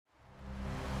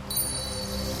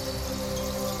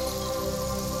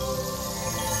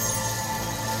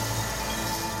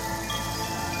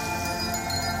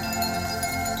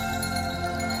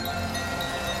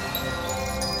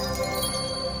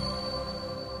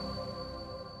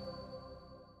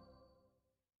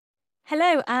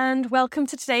Hello and welcome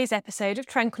to today's episode of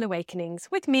Tranquil Awakenings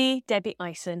with me, Debbie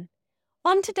Ison.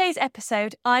 On today's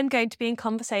episode, I'm going to be in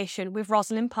conversation with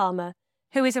Rosalyn Palmer,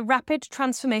 who is a rapid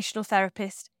transformational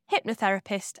therapist,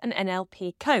 hypnotherapist and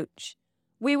NLP coach.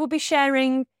 We will be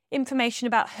sharing information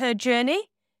about her journey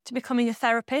to becoming a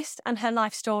therapist and her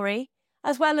life story,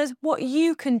 as well as what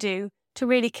you can do to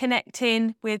really connect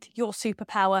in with your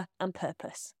superpower and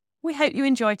purpose. We hope you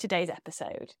enjoy today's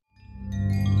episode.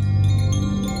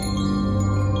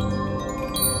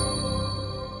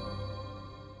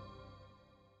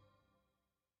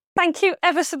 Thank you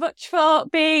ever so much for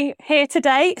being here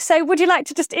today. So would you like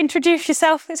to just introduce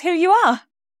yourself as who you are?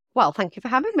 Well, thank you for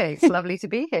having me. It's lovely to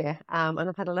be here. And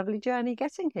I've had a lovely journey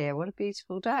getting here. What a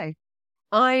beautiful day.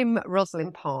 I'm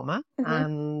Rosalyn Palmer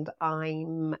and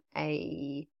I'm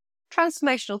a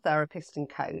transformational therapist and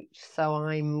coach. So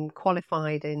I'm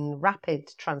qualified in rapid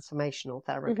transformational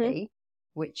therapy,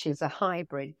 which is a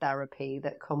hybrid therapy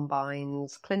that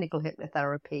combines clinical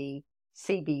hypnotherapy,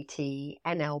 CBT,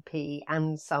 NLP,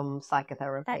 and some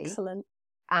psychotherapy. Excellent.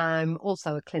 I'm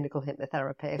also a clinical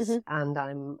hypnotherapist and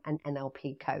I'm an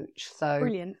NLP coach. So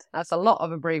Brilliant. That's a lot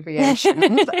of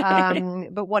abbreviations.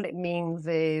 But what it means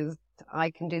is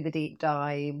I can do the deep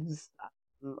dives.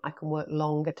 I can work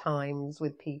longer times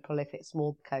with people if it's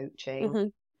more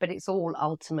coaching. But it's all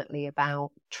ultimately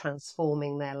about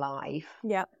transforming their life.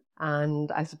 Yeah.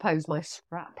 And I suppose my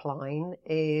strap line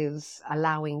is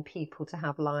allowing people to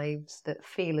have lives that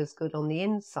feel as good on the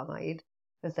inside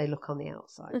as they look on the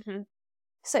outside.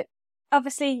 So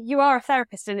obviously you are a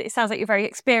therapist and it sounds like you're a very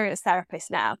experienced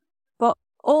therapist now, but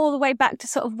all the way back to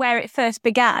sort of where it first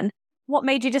began, what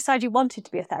made you decide you wanted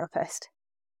to be a therapist?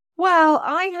 Well,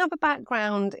 I have a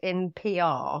background in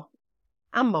PR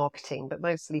and marketing, but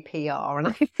mostly PR. And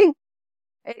I think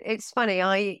it's funny,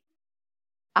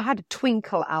 I had a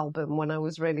Twinkle album when I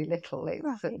was really little.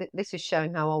 This is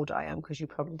showing how old I am because you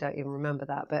probably don't even remember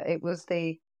that. But it was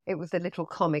the little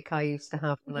comic I used to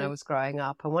have when I was growing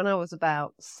up. And when I was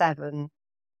about 7,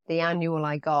 the annual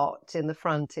I got in the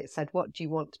front, it said, "What do you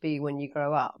want to be when you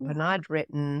grow up?" And I'd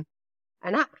written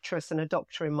an actress and a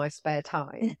doctor in my spare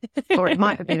time. Or it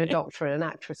might have been a doctor and an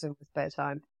actress in my spare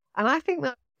time. And I think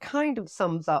that kind of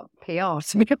sums up PR,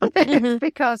 to be honest,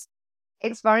 because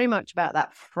it's very much about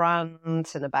that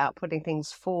front and about putting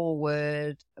things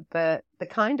forward. But the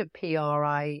kind of PR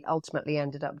I ultimately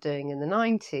ended up doing in the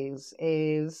 90s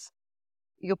is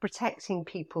you're protecting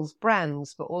people's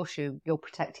brands, but also you're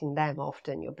protecting them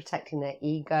often. You're protecting their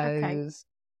egos.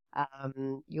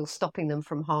 You're stopping them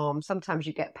from harm. Sometimes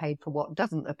you get paid for what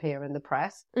doesn't appear in the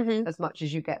press as much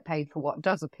as you get paid for what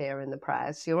does appear in the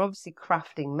press. You're obviously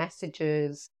crafting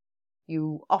messages.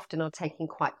 You often are taking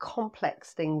quite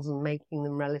complex things and making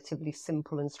them relatively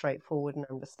simple and straightforward and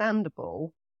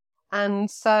understandable.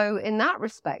 And so in that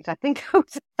respect, I think I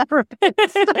was a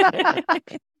therapist,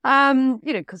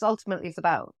 because ultimately it's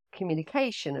about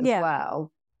communication as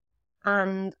well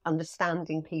and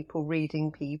understanding people,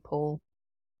 reading people.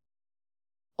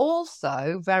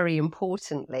 Also, very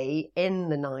importantly, in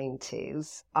the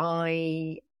 90s,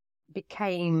 I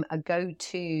became a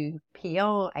go-to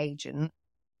PR agent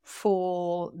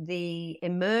for the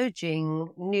emerging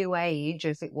new age,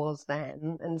 as it was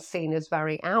then, and seen as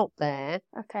very out there,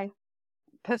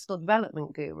 personal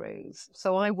development gurus.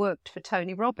 So I worked for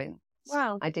Tony Robbins.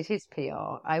 Wow. I did his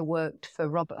PR. I worked for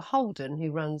Robert Holden,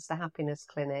 who runs the Happiness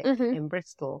Clinic in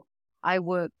Bristol. I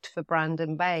worked for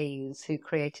Brandon Bayes, who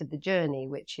created The Journey,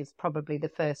 which is probably the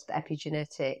first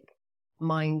epigenetic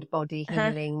mind-body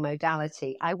healing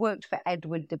modality. I worked for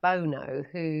Edward de Bono,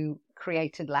 who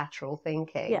created lateral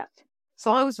thinking.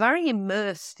 So I was very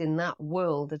immersed in that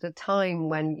world at a time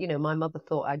when, my mother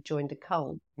thought I'd joined a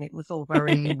cult. It was all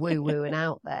very woo-woo and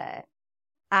out there.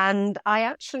 And I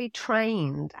actually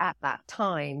trained at that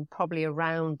time, probably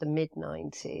around the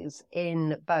mid-90s,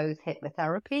 in both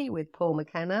hypnotherapy with Paul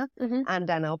McKenna and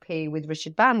NLP with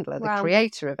Richard Bandler, the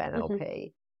creator of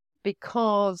NLP.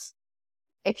 Because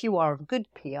if you are a good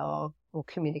PR or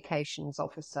communications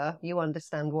officer, you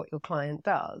understand what your client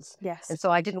does. Yes. And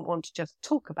so I didn't want to just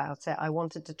talk about it. I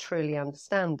wanted to truly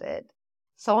understand it.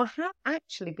 So I have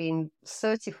actually been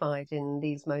certified in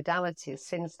these modalities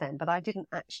since then, but I didn't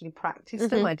actually practice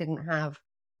them. I didn't have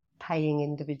paying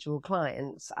individual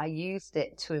clients. I used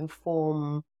it to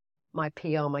inform my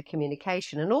PR, my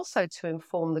communication, and also to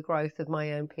inform the growth of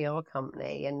my own PR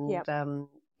company and,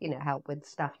 help with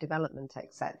staff development,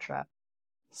 etc.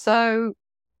 So,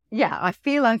 I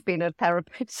feel I've been a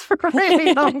therapist for a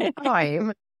really long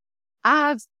time.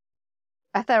 As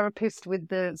a therapist with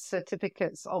the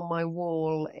certificates on my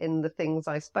wall in the things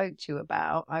I spoke to you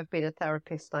about. I've been a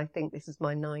therapist, I think this is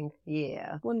my 9th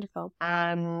year. Wonderful.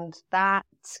 And that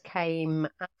came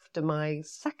after my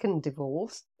second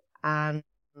divorce and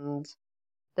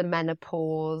the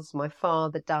menopause, my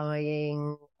father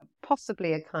dying,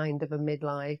 possibly a kind of a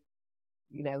midlife,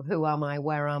 who am I,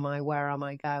 where am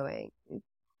I going?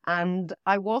 And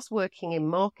I was working in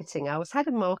marketing. I was head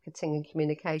of marketing and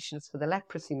communications for the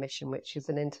Leprosy Mission, which is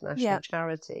an international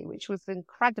charity, which was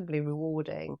incredibly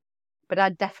rewarding. But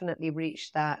I'd definitely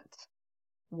reached that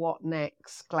what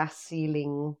next glass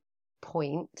ceiling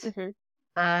point. Mm-hmm.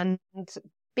 And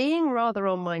being rather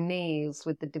on my knees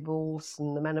with the divorce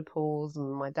and the menopause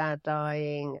and my dad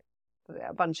dying,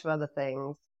 a bunch of other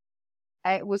things,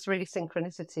 it was really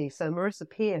synchronicity. So Marissa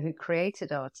Peer, who created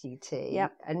RTT,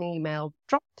 an email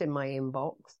dropped in my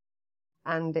inbox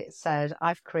and it said,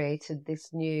 I've created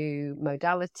this new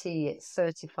modality. It's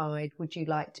certified. Would you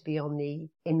like to be on the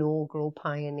inaugural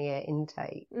Pioneer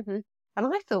intake? Mm-hmm. And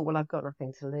I thought, well, I've got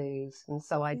nothing to lose. And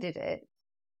so I did it,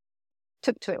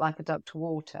 took to it like a duck to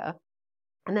water,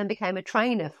 and then became a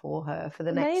trainer for her for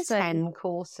the next 10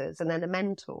 courses and then a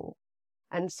mentor.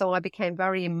 And so I became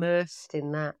very immersed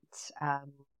in that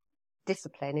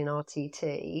discipline in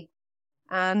RTT.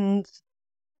 And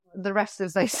the rest,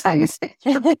 as they say, is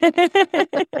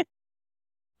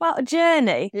Well, a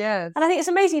journey. Yes. And I think it's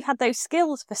amazing you've had those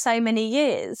skills for so many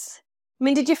years. I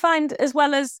mean, did you find, as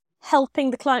well as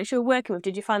helping the clients you were working with,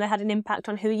 did you find they had an impact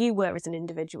on who you were as an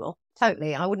individual?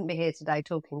 Totally. I wouldn't be here today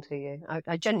talking to you.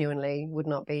 I genuinely would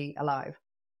not be alive.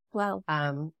 Well,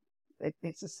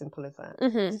 it's as simple as that.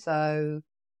 Mm-hmm. So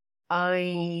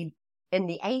in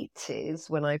the 80s,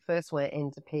 when I first went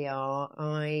into PR,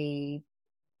 I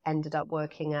ended up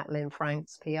working at Lynn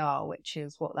Frank's PR, which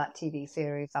is what that TV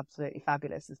series Absolutely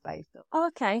Fabulous is based on. Oh,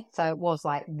 okay. So it was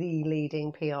like the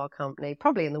leading PR company,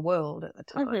 probably in the world at the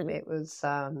time. Mm-hmm. It was,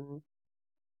 and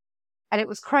it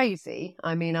was crazy.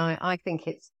 I mean, I think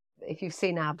it's, if you've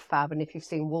seen Ab Fab and if you've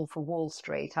seen Wolf of Wall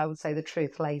Street, I would say the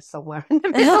truth lays somewhere in the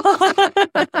middle.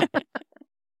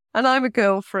 And I'm a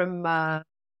girl from,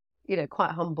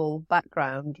 quite humble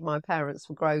background. My parents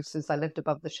were grocers. I lived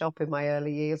above the shop in my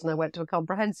early years and I went to a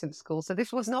comprehensive school. So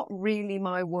this was not really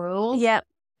my world. Yeah.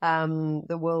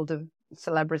 The world of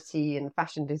celebrity and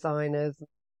fashion designers,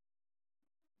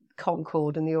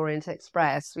 Concord and the Orient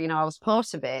Express. I was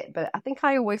part of it, but I think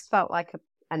I always felt like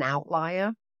an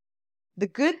outlier. The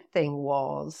good thing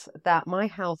was that my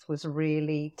health was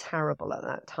really terrible at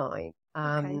that time.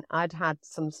 I'd had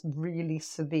some really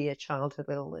severe childhood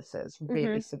illnesses,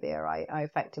 really severe. I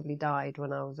effectively died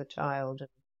when I was a child and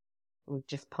was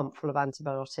just pumped full of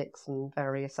antibiotics and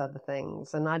various other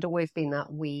things. And I'd always been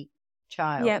that weak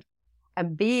child. Yep.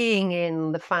 And being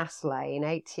in the fast lane,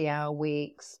 80-hour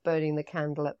weeks, burning the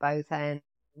candle at both ends,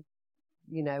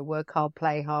 work hard,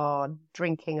 play hard,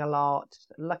 drinking a lot.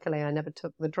 Luckily, I never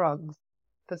took the drugs.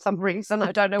 For some reason,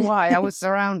 I don't know why. I was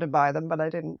surrounded by them, but I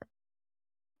didn't.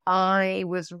 I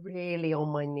was really on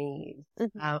my knees.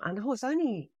 And I was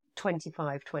only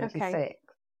 25, 26. Okay.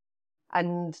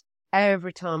 And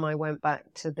every time I went back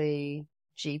to the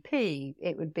GP,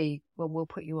 it would be, well, we'll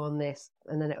put you on this.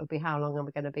 And then it would be, how long am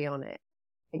I going to be on it?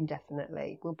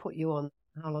 Indefinitely. We'll put you on,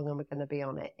 how long am I going to be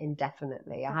on it?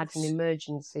 Indefinitely. I had an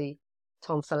emergency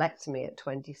tonsillectomy at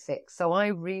 26. So I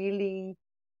really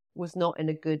was not in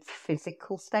a good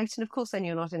physical state. And of course, then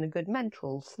you're not in a good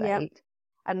mental state. Yep.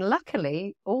 And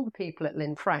luckily, all the people at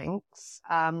Lynn Frank's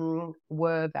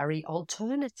were very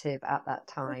alternative at that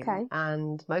time. Okay.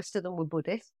 And most of them were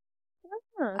Buddhist.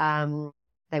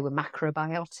 They were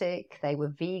macrobiotic. They were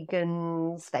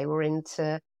vegans. They were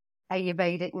into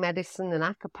Ayurvedic medicine and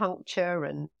acupuncture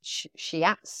and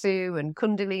shiatsu and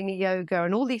Kundalini yoga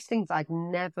and all these things I'd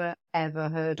never, ever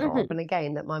heard of. And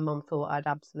again, that my mum thought I'd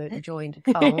absolutely joined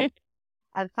a cult.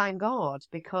 And thank God,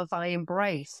 because I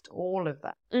embraced all of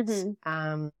that.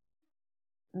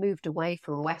 Moved away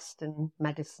from Western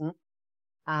medicine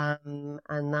and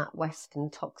that Western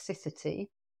toxicity.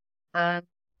 And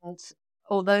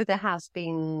although there has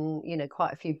been,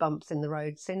 quite a few bumps in the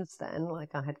road since then,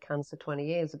 like I had cancer 20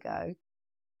 years ago,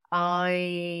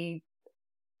 I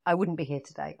wouldn't be here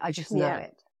today. I just know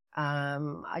it.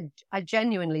 I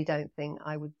genuinely don't think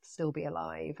I would still be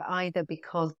alive, either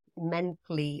because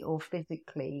mentally or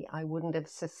physically I wouldn't have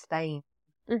sustained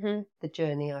the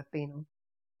journey I've been on.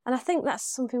 And I think that's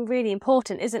something really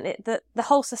important, isn't it? That the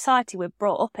whole society we're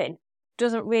brought up in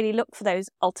doesn't really look for those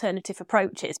alternative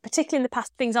approaches, particularly in the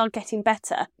past. Things are getting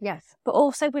better. Yes. But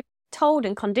also we're told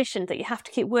and conditioned that you have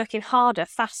to keep working harder,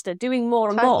 faster, doing more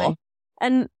and more.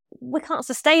 And we can't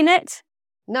sustain it.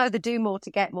 No, the do more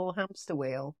to get more hamster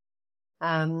wheel.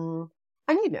 And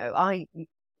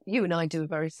you and I do a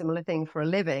very similar thing for a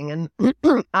living, and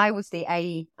I was the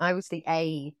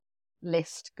A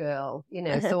list girl,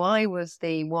 so I was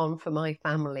the one for my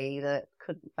family that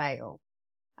couldn't fail.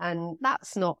 And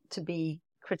that's not to be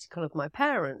critical of my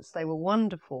parents. They were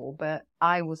wonderful, but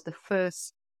I was the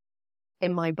first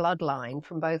in my bloodline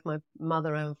from both my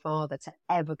mother and father to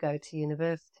ever go to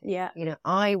university. Yeah.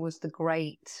 I was the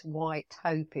great white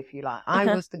hope, if you like.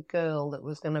 I was the girl that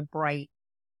was going to break,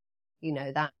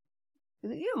 that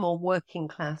more working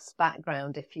class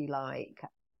background, if you like.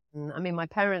 I mean, my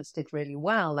parents did really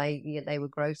well. They were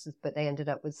grocers, but they ended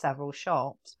up with several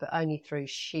shops, but only through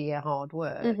sheer hard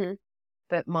work. Mm-hmm.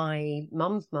 But my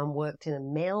mum's mum worked in a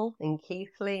mill in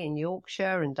Keighley in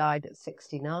Yorkshire and died at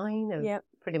 69 of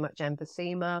pretty much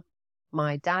emphysema.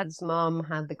 My dad's mum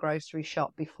had the grocery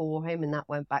shop before him, and that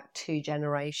went back 2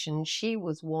 generations. She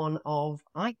was one of,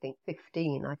 I think,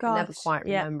 15. I can never quite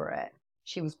remember it.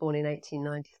 She was born in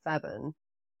 1897,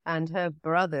 and her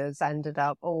brothers ended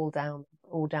up all down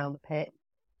the pit,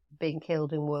 being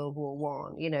killed in World War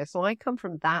One. So I come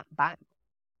from that background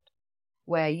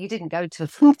where you didn't go to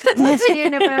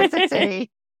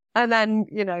university and then,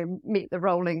 meet the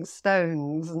Rolling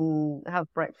Stones and have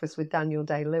breakfast with Daniel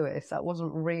Day-Lewis. That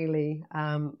wasn't really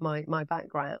my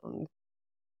background.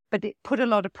 But it put a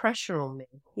lot of pressure on me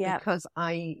because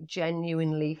I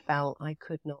genuinely felt I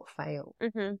could not fail.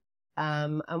 Mm-hmm.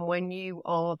 And when you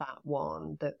are that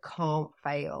one that can't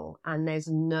fail and there's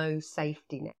no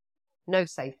safety net,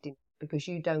 because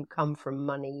you don't come from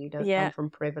money, you don't come from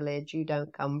privilege, you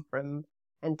don't come from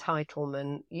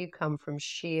entitlement, you come from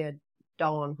sheer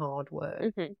darn hard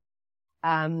work.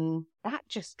 Mm-hmm. That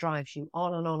just drives you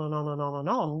on and on and on and on and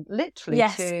on, literally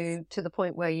to the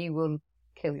point where you will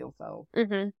kill yourself.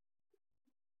 Mm-hmm.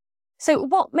 So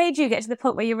what made you get to the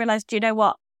point where you realised, do you know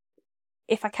what?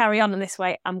 If I carry on in this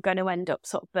way, I'm going to end up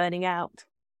sort of burning out?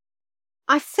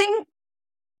 I think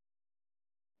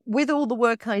with all the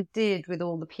work I did with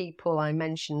all the people I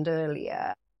mentioned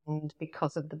earlier, and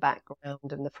because of the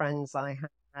background and the friends I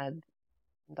had,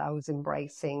 and I was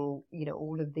embracing,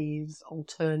 all of these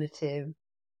alternative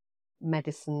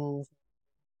medicines,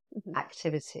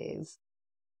 activities,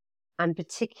 and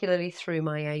particularly through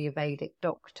my Ayurvedic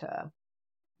doctor,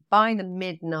 by the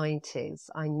mid-90s,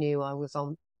 I knew I was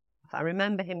on. I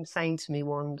remember him saying to me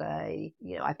one day,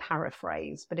 I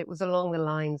paraphrase, but it was along the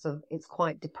lines of, it's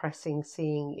quite depressing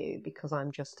seeing you because I'm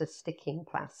just a sticking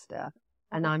plaster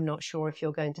and I'm not sure if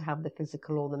you're going to have the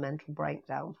physical or the mental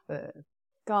breakdown first.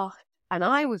 Gosh. And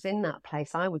I was in that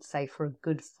place, I would say, for a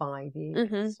good 5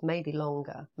 years, maybe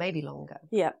longer.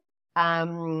 Yeah.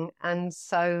 And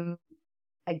so,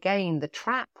 again, the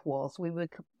trap was,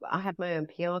 I had my own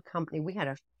PR company. We had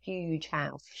a huge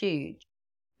house,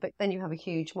 but then you have a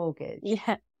huge mortgage.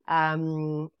 Yeah.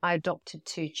 I adopted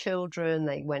 2 children.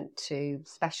 They went to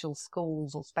special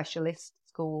schools or specialist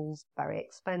schools, very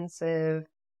expensive.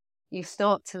 You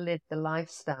start to live the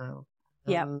lifestyle.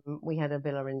 Yeah. We had a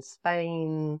villa in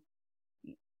Spain,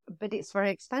 but it's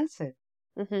very expensive,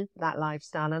 that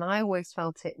lifestyle. And I always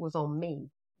felt it was on me.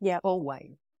 Yeah.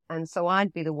 Always. And so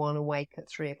I'd be the one awake at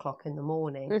 3 o'clock in the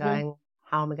morning going,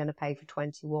 how am I going to pay for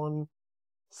 21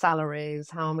 salaries?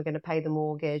 How am I going to pay the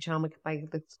mortgage? How am I going to pay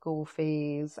the school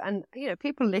fees? And,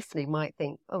 people listening might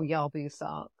think, oh, Yabu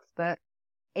sucks, but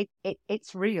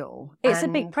it's real. It's a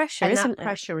big pressure, isn't it? That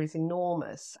pressure is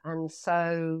enormous. And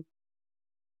so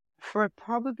for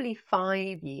probably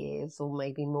 5 years or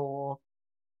maybe more,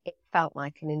 it felt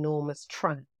like an enormous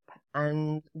trap.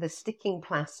 And the sticking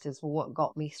plasters were what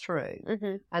got me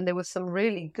through. And there were some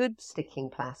really good sticking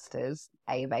plasters,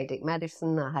 Ayurvedic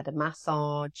medicine. I had a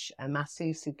massage, a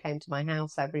masseuse who came to my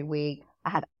house every week.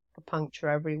 I had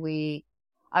acupuncture every week.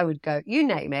 I would go, you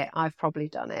name it, I've probably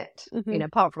done it.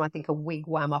 Apart from, I think, a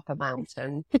wigwam up a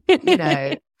mountain,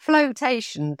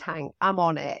 flotation tank, I'm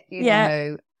on it,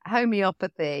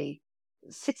 homeopathy,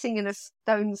 sitting in a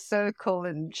stone circle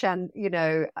and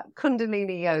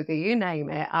Kundalini yoga, you name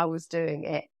it, I was doing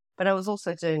it. But I was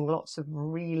also doing lots of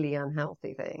really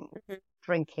unhealthy things,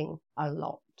 drinking a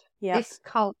lot. This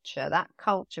culture, that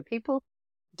culture, people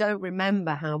don't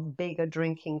remember how big a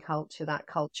drinking culture that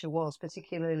culture was,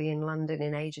 particularly in London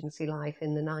in agency life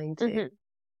in the 90s.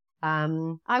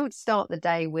 I would start the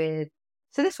day with,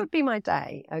 so this would be my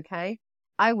day, okay?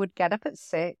 I would get up at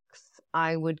 6.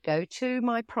 I would go to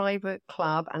my private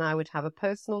club and I would have a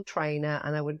personal trainer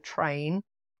and I would train.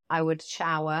 I would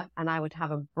shower and I would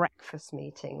have a breakfast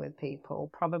meeting with people,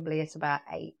 probably at about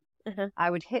 8. I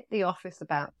would hit the office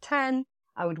about 10.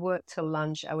 I would work till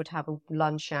lunch. I would have a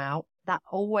lunch out. That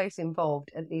always involved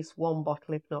at least 1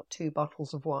 bottle, if not 2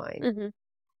 bottles of wine.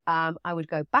 I would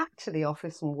go back to the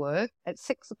office and work. At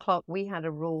 6 o'clock, we had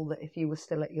a rule that if you were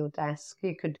still at your desk,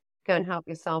 you could go and help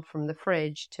yourself from the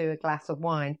fridge to a glass of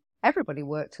wine. Everybody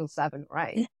worked till 7 or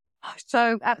 8.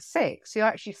 So at 6, you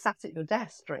actually sat at your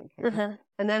desk drinking.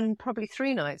 And then probably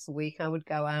 3 nights a week, I would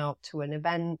go out to an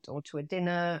event or to a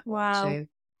dinner. Wow.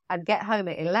 I'd get home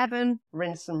at 11,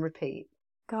 rinse and repeat.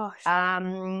 Gosh.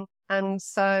 And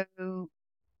so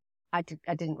I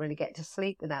didn't really get to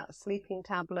sleep without a sleeping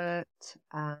tablet.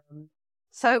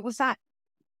 So it was that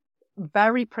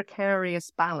very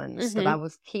precarious balance that I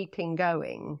was keeping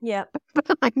going. Yeah.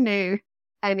 But I knew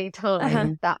any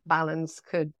time that balance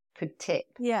could tip.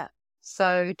 Yeah.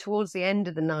 So towards the end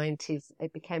of the 90s,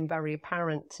 it became very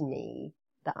apparent to me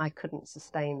that I couldn't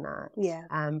sustain that. Yeah.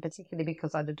 Particularly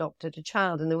because I'd adopted a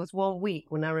child. And there was one week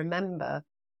when I remember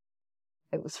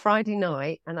it was Friday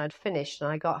night and I'd finished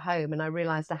and I got home and I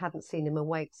realised I hadn't seen him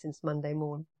awake since Monday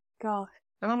morning. Gosh.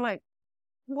 And I'm like,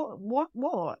 what,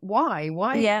 why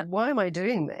am I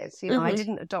doing this? You know, I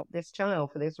didn't adopt this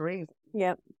child for this reason.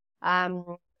 Yeah.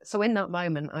 So in that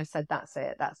moment, I said, that's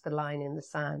it. That's the line in the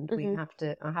sand.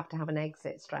 I have to have an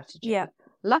exit strategy. Yeah.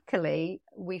 Luckily,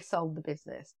 we sold the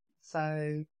business.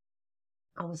 So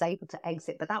I was able to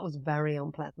exit, but that was very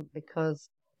unpleasant because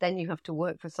then you have to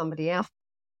work for somebody else.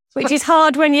 Which is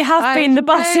hard when you have been the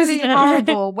boss, really isn't it?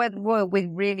 horrible with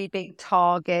really big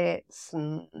targets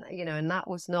and, you know, and that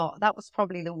was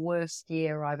probably the worst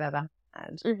year I've ever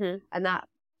had. And that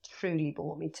truly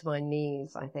brought me to my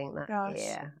knees, I think, that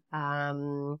year.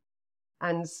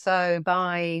 And so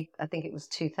by, I think it was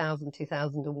 2000,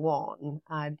 2001,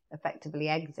 I'd effectively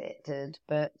exited,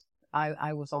 but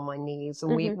I was on my knees.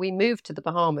 And we moved to the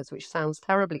Bahamas, which sounds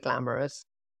terribly glamorous.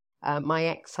 My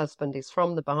ex-husband is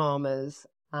from the Bahamas.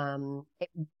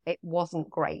 It wasn't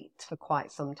great for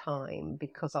quite some time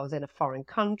because I was in a foreign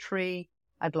country.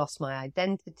 I'd lost my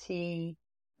identity.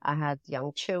 I had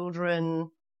young children.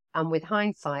 And with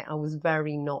hindsight, I was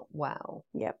very not well.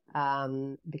 Yep.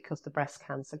 Because the breast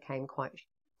cancer came quite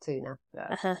soon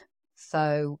after.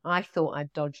 So I thought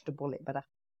I'd dodged a bullet, but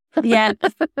yeah.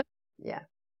 Yeah.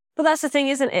 But that's the thing,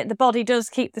 isn't it? The body does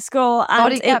keep the score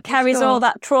and it carries all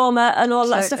that trauma and all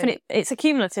that stuff. And it's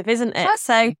accumulative, isn't it?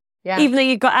 So even though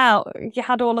you got out, you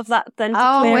had all of that then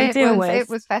to clear and deal with. It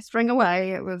was festering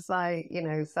away. It was like, you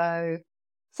know, so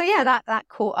yeah, that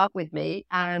caught up with me.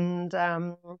 And,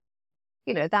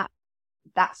 you know,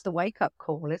 that's the wake-up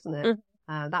call, isn't it?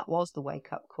 That was the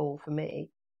wake-up call for me.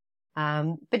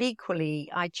 But equally,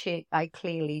 I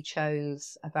clearly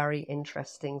chose a very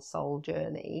interesting soul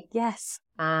journey. Yes.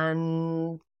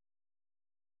 And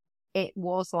it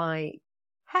was like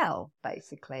hell,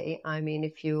 basically. I mean,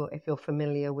 if you're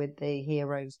familiar with the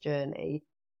hero's journey,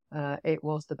 it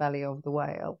was the belly of the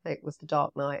whale. It was the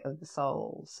dark night of the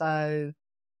soul. So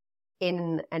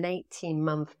in an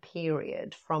 18-month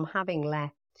period from having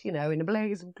left, you know, in a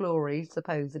blaze of glory,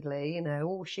 supposedly, you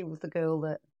know, she was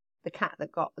the cat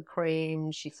that got the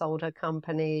cream. She sold her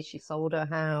company. She sold her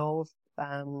house.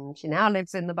 She now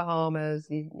lives in the Bahamas,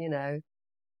 you know,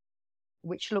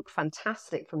 which looked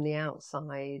fantastic from the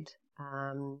outside,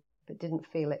 but didn't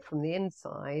feel it from the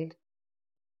inside.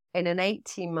 In an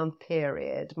 18-month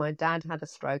period, my dad had a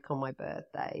stroke on my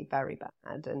birthday, very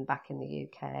bad, and back in the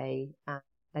UK. And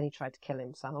then he tried to kill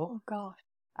himself. Oh, God.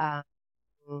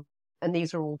 And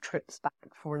these are all trips back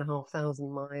 4,500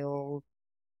 miles.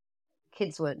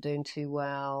 Kids weren't doing too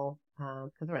well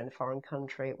because they're in a foreign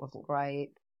country. It wasn't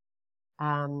great.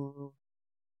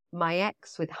 My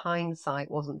ex, with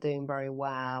hindsight, wasn't doing very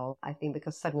well. I think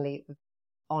because suddenly it was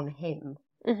on him.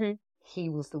 He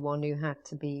was the one who had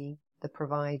to be the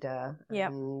provider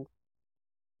and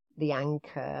the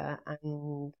anchor.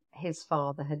 And his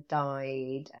father had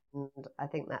died. And I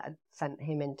think that had sent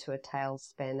him into a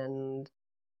tailspin. And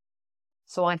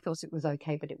so I thought it was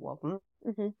okay, but it wasn't.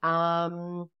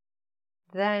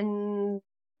 Then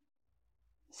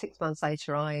 6 months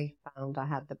later, I found I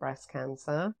had the breast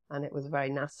cancer, and it was a very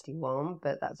nasty one,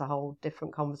 but that's a whole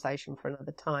different conversation for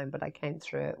another time. But I came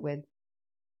through it with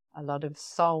a lot of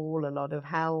soul, a lot of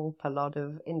help, a lot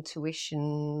of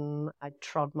intuition. I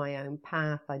trod my own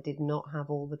path. I did not have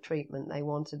all the treatment they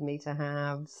wanted me to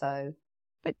have. So,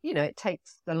 but you know, it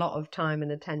takes a lot of time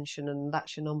and attention, and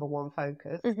that's your number one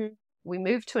focus. We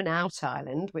moved to an out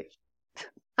island, which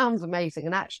sounds amazing,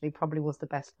 and actually probably was the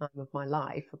best time of my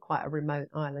life, for quite a remote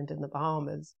island in the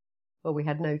Bahamas where we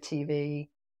had no TV.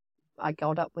 I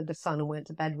got up with the sun and went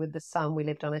to bed with the sun. We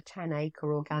lived on a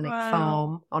 10-acre organic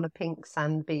farm on a pink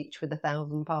sand beach with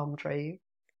 1,000 palm trees.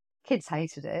 Kids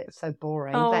hated it. It was so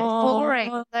boring. It's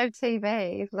boring. No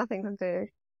TV. Nothing to do.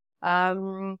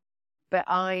 But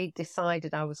I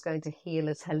decided I was going to heal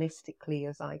as holistically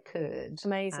as I could.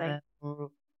 Amazing.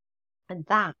 And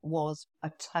that was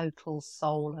a total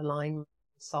soul alignment,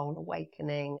 soul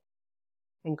awakening,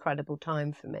 incredible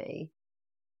time for me.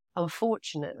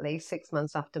 Unfortunately, 6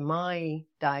 months after my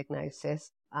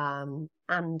diagnosis, and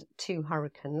 2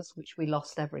 hurricanes, which we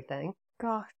lost everything,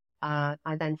 Gosh.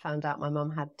 I then found out my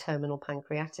mum had terminal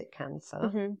pancreatic cancer.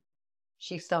 Mm-hmm.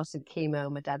 She started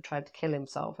chemo. My dad tried to kill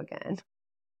himself again.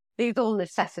 These all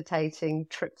necessitating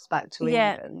trips back to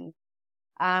England.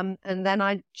 And then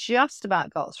I just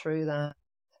about got through that,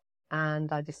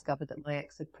 and I discovered that my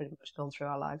ex had pretty much gone through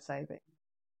our life savings.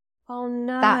 Oh,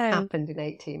 no. That happened in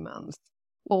 18 months.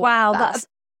 Wow, that's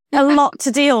a lot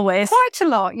to deal with. Quite a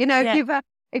lot. You know,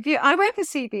 I went for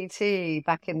CBT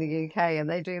back in the UK, and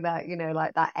they do that, you know,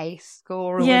 like that ACE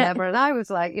score or whatever. And I was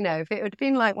like, you know, if it had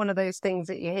been like one of those things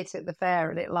that you hit at the fair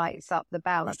and it lights up the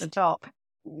bell at the top,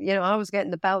 you know, I was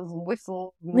getting the bells and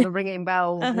whistles and the ringing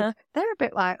bells. And they're a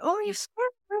bit like, oh, you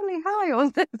scored really high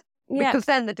on this. Because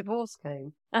then the divorce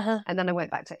came. And then I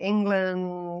went back to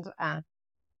England.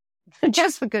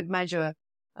 Just for good measure,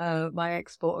 my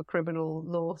ex brought a criminal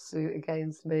lawsuit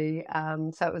against me.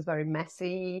 So it was very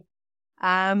messy.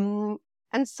 And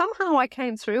somehow I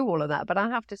came through all of that. But I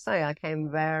have to say, I came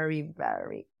very,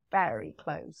 very, very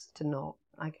close to not.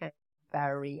 I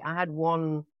had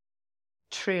one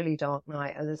truly dark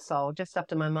night of the soul just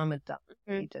after my mum had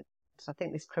died. So I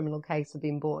think this criminal case had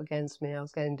been brought against me. I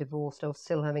was getting divorced. I was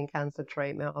still having cancer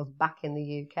treatment. I was back in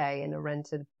the UK in a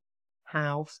rented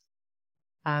house,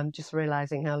 just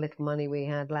realising how little money we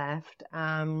had left.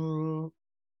 I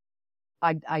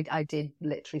did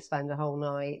literally spend a whole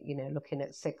night, you know, looking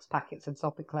at 6 packets of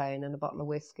Zopiclone and a bottle of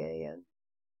whiskey, and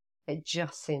it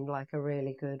just seemed like a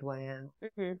really good way out.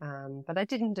 But I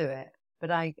didn't do it.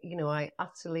 But I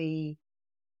utterly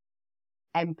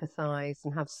empathize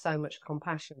and have so much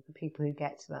compassion for people who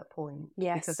get to that point.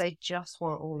 Because they just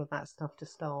want all of that stuff to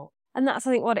stop. And that's,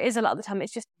 I think, what it is a lot of the time.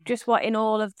 It's just what in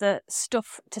all of the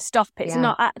stuff to stop. It's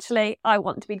not actually, I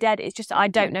want to be dead. It's just, I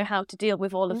don't know how to deal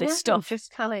with all of this stuff.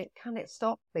 Just can it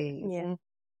stop, please? Yeah. And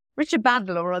Richard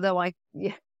Bandler, although I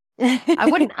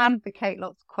wouldn't advocate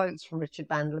lots of quotes from Richard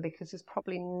Bandler because he's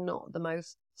probably not the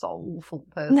most soulful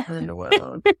person in the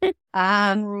world.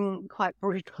 Quite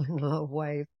brutal in a lot of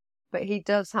ways. But he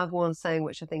does have one saying,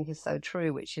 which I think is so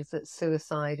true, which is that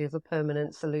suicide is a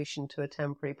permanent solution to a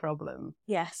temporary problem.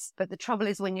 Yes. But the trouble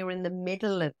is when you're in the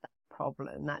middle of that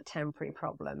problem, that temporary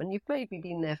problem, and you've maybe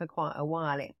been there for quite a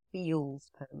while, it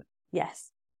feels permanent.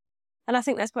 Yes. And I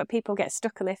think that's where people get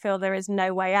stuck and they feel there is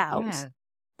no way out. Yeah.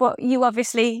 But you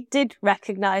obviously did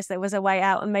recognise there was a way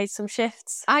out and made some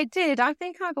shifts. I did. I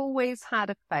think I've always had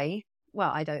a faith.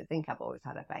 Well, I don't think I've always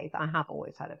had a faith. I have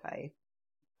always had a faith.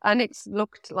 And it's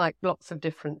looked like lots of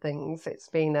different things. It's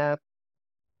been a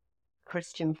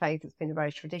Christian faith. It's been a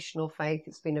very traditional faith.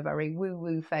 It's been a very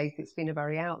woo-woo faith. It's been a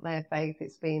very out there faith.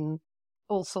 It's been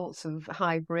all sorts of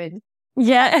hybrid.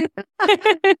 Yeah.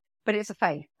 But it's a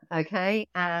faith, okay?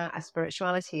 A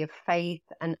spirituality of faith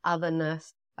and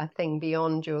otherness, a thing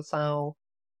beyond yourself.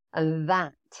 And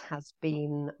that has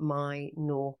been my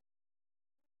North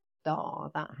Star.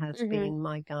 That has been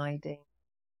my guiding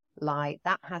light.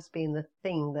 That has been the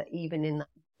thing that even in that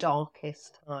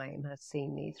darkest time has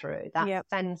seen me through. That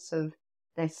sense of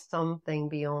there's something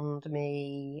beyond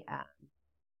me.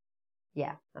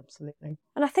 Yeah, absolutely.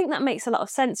 And I think that makes a lot of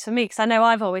sense for me because I know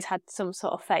I've always had some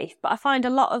sort of faith, but I find a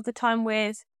lot of the time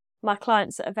with my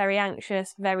clients that are very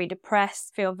anxious, very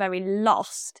depressed, feel very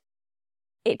lost,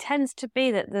 it tends to be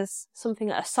that there's something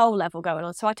at a soul level going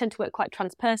on. So I tend to work quite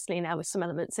transpersonally now with some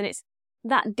elements, and it's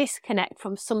that disconnect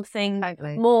from something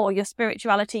more, your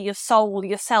spirituality, your soul,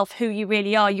 yourself, who you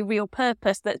really are, your real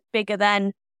purpose that's bigger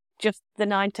than just the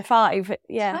 9 to 5.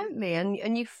 Yeah. Totally.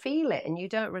 And you feel it and you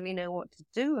don't really know what to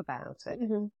do about it.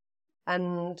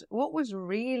 And what was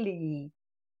really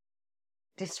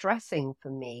distressing for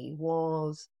me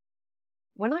was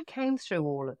when I came through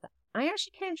all of that, I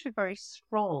actually came through very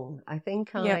strong. I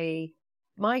think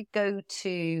my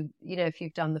go-to, you know, if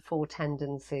you've done the 4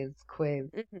 Tendencies quiz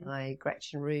by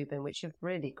Gretchen Rubin, which is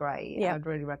really great, I'd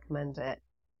really recommend it.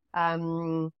 I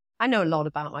know a lot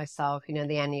about myself, you know,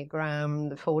 the Enneagram,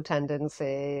 the 4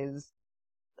 Tendencies.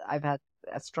 I've had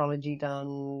astrology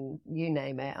done, you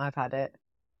name it, I've had it.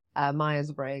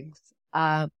 Myers-Briggs.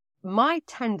 My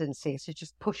tendency is to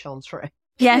just push on through.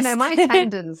 Yes. You know, my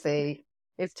tendency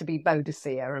is to be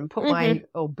Bodicea and put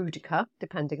or Boudica,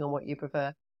 depending on what you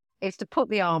prefer, is to put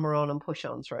the armour on and push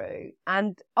on through.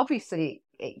 And obviously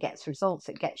it gets results,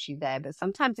 it gets you there, but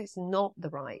sometimes it's not the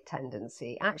right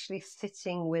tendency. Actually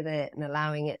sitting with it and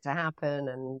allowing it to happen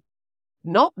and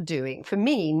not doing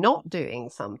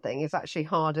something is actually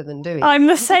harder than doing. I'm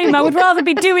the same. I would rather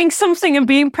be doing something and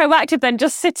being proactive than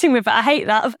just sitting with it. I hate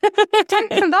that.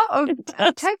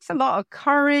 It takes a lot of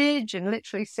courage and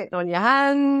literally sitting on your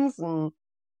hands, and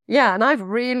and I've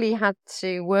really had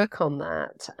to work on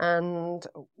that. And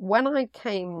when I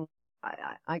came,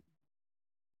 I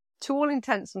to all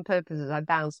intents and purposes, I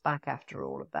bounced back after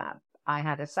all of that. I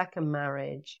had a second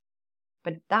marriage,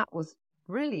 but that was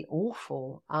really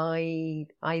awful. I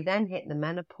then hit the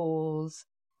menopause.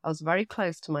 I was very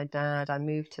close to my dad. I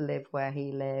moved to live where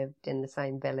he lived in the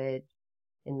same village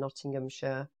in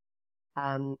Nottinghamshire.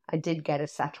 I did get a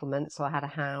settlement, so I had a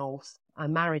house. I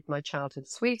married my childhood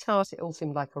sweetheart. It all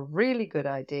seemed like a really good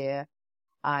idea.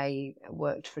 I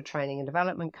worked for a training and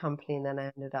development company, and then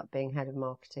I ended up being head of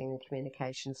marketing and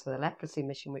communications for the Leprosy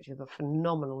Mission, which is a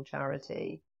phenomenal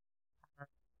charity,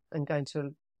 and going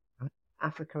to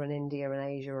Africa and India and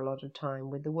Asia a lot of time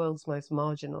with the world's most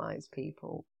marginalized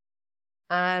people.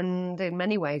 And in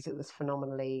many ways, it was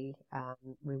phenomenally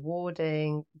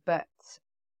rewarding, but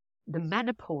the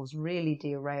menopause really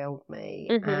derailed me.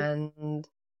 Mm-hmm. And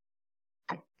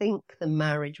I think the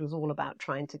marriage was all about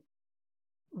trying to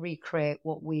recreate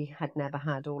what we had never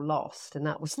had or lost. And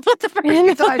that was not a very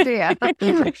good idea,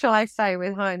 shall I say,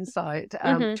 with hindsight,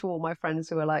 to all my friends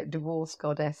who are like divorce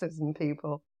goddesses and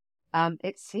people.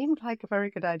 It seemed like a very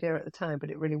good idea at the time, but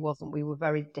it really wasn't. We were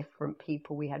very different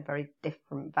people. We had very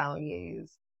different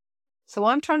values. So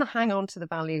I'm trying to hang on to the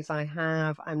values I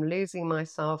have. I'm losing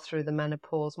myself through the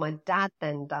menopause. My dad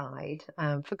then died.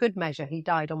 For good measure, he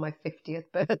died on my 50th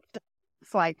birthday.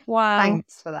 It's like, wow,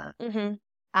 thanks for that. Mm-hmm.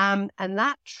 And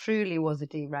that truly was a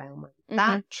derailment. Mm-hmm.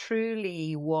 That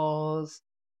truly was,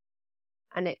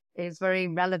 and it is very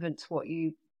relevant to what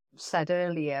you said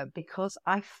earlier, because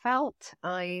I felt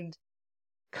I'd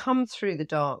come through the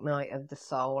dark night of the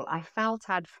soul. I felt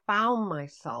I'd found my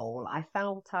soul. I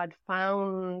felt I'd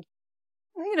found,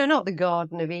 not the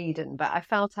Garden of Eden, but I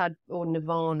felt or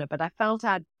Nirvana, but I felt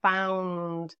I'd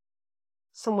found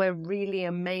somewhere really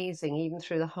amazing, even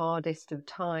through the hardest of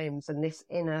times, and this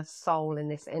inner soul and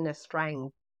this inner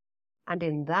strength. And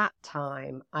in that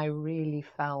time, I really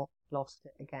felt lost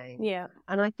it again. Yeah.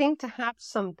 And I think to have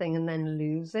something and then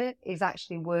lose it is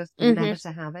actually worse than never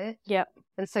to have it. Yeah.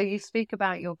 And so you speak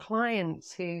about your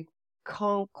clients who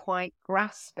can't quite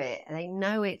grasp it. They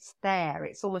know it's there.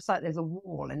 It's almost like there's a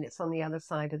wall and it's on the other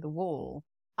side of the wall.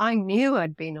 I knew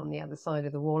I'd been on the other side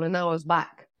of the wall and I was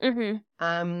back. Mm-hmm.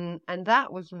 And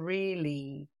that was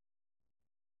really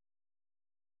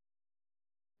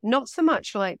not so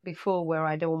much like before where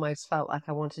I'd almost felt like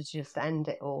I wanted to just end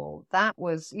it all. That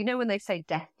was, when they say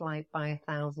death like by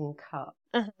 1,000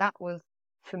 cuts, that was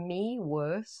for me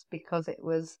worse, because it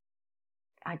was,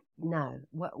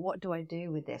 what do I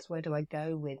do with this? Where do I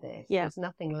go with this? Yeah. There's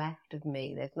nothing left of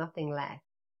me. There's nothing left.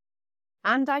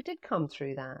 And I did come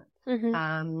through that.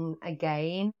 Mm-hmm.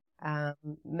 Again,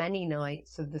 many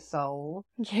nights of the soul.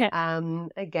 Yeah.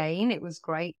 Again, it was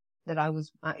great that I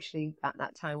was actually at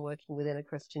that time working within a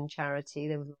Christian charity.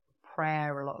 There was a lot of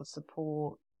prayer, a lot of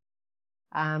support.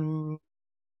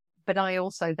 But I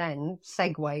also then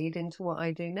segued into what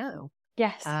I do now.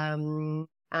 Yes. And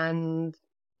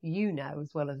as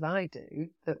well as I do,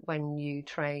 that when you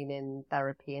train in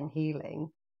therapy and healing,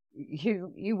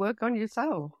 you work on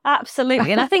yourself.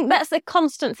 Absolutely. And I think that's the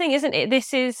constant thing, isn't it?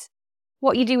 This is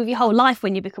what you do with your whole life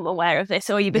when you become aware of this,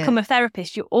 or you become a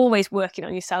therapist. You're always working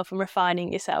on yourself and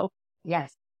refining yourself.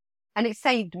 Yes. And it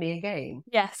saved me again.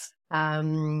 Yes.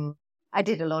 I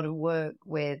did a lot of work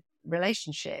with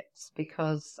relationships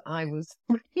because I was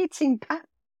repeating patterns.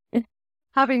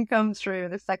 Having come through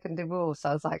the second divorce,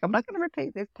 I was like, I'm not going to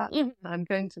repeat this pattern. I'm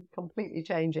going to completely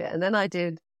change it. And then I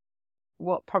did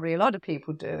what probably a lot of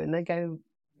people do, and they go,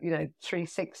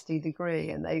 360 degree,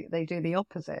 and they do the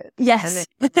opposite. Yes.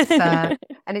 And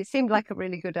it seemed like a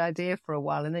really good idea for a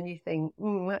while. And then you think,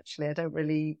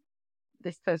 actually,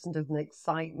 this person doesn't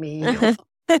excite me.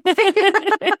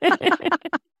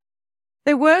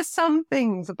 There were some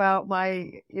things about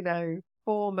my,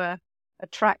 former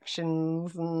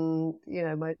attractions and,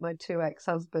 my two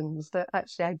ex-husbands that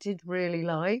actually I did really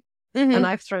like. Mm-hmm. And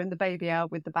I've thrown the baby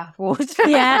out with the bathwater.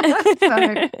 Yeah.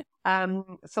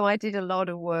 So I did a lot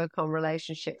of work on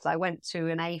relationships. I went to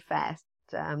an A-Fest,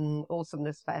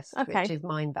 Awesomeness Fest, which is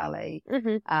Mind Valley,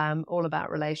 all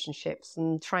about relationships,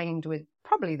 and trained with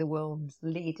probably the world's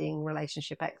leading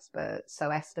relationship experts. So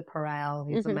Esther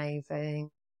Perel, who's amazing,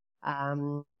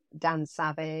 Dan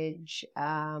Savage,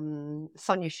 Sonia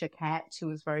Choquette, who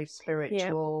was very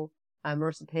spiritual,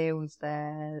 Marissa Peer was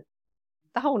there,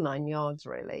 the whole 9 yards,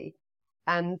 really.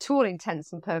 And to all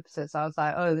intents and purposes, I was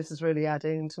like, oh, this is really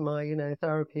adding to my,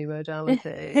 therapy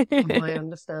modality, my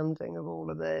understanding of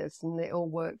all of this. And it all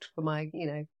worked for my,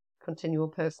 continual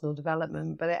personal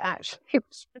development, but it actually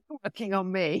was working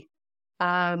on me.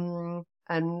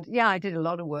 And yeah, I did a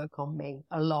lot of work on me,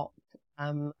 a lot.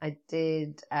 I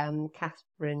did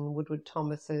Catherine Woodward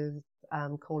Thomas's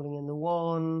Calling in the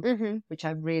One, which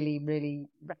I really, really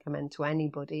recommend to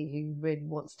anybody who really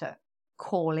wants to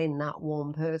call in that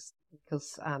one person,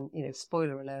 because,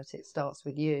 spoiler alert, it starts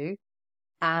with you.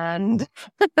 And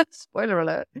spoiler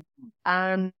alert.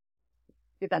 And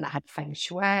then I had Feng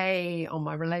Shui on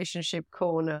my relationship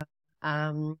corner.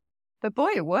 But boy,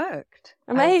 it worked.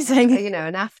 Amazing.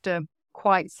 And after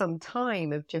quite some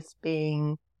time of just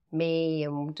being me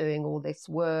and doing all this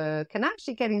work and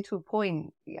actually getting to a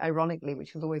point, ironically,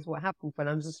 which is always what happens when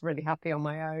I'm just really happy on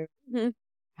my own,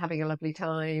 having a lovely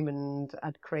time, and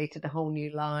I'd created a whole new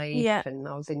life, and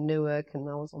I was in Newark and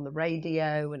I was on the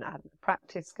radio and I had a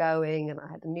practice going and I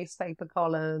had a newspaper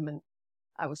column and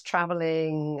I was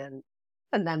traveling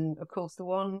and then of course the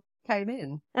one came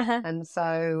in. And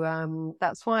so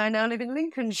that's why I now live in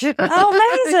Lincolnshire.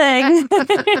 Oh,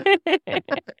 amazing.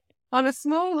 On a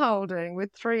small holding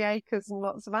with 3 acres and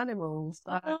lots of animals.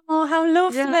 Oh, how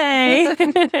lovely.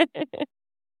 I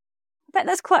bet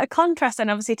there's quite a contrast then,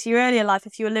 obviously, to your earlier life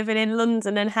if you were living in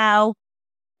London and how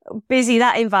busy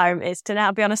that environment is to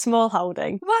now be on a small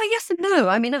holding. Well, yes and no.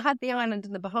 I mean, I had the island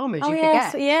in the Bahamas, you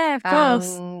yes, forget. yeah, of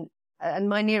course. And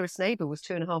my nearest neighbour was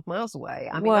 2.5 miles away.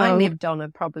 I mean, Whoa. I lived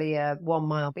on probably a 1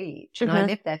 mile beach, and I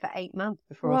lived there for 8 months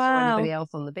before I saw anybody else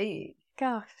on the beach.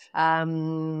 Gosh.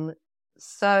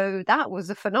 So that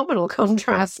was a phenomenal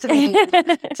contrast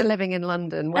to living in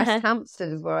London. West Hampstead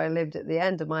is where I lived at the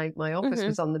end, and my office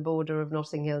was on the border of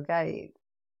Notting Hill Gate.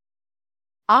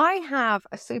 I have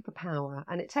a superpower,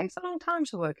 and it takes a long time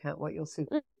to work out what your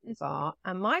superpowers are.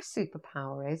 And my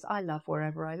superpower is I love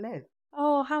wherever I live.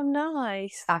 Oh, how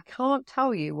nice. I can't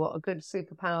tell you what a good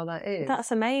superpower that is. That's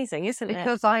amazing, isn't it?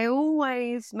 Because I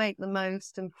always make the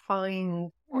most and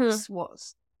find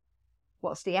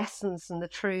what's the essence and the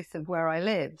truth of where I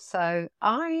live. So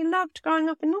I loved growing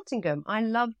up in Nottingham. I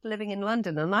loved living in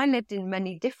London, and I lived in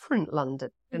many different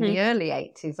London. In the early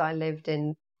 80s, I lived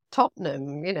in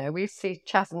Tottenham. We used to see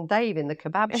Chas and Dave in the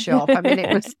kebab shop. I mean,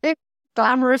 it was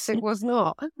glamorous. It was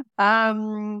not.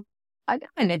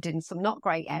 I lived in some not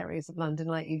great areas of London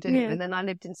like you do. And then I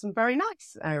lived in some very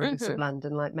nice areas of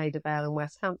London like Maida Vale and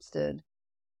West Hampstead.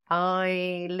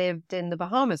 I lived in the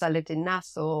Bahamas. I lived in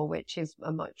Nassau, which is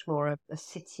a much more a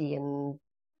city,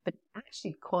 but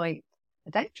actually quite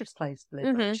a dangerous place to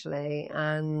live, actually.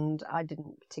 And I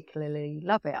didn't particularly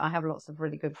love it. I have lots of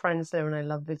really good friends there and I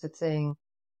love visiting.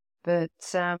 But,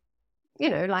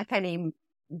 like any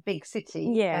big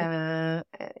city,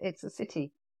 it's a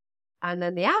city. And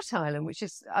then the Out Island, which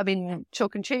is,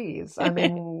 chalk and cheese.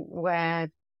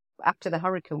 Where after the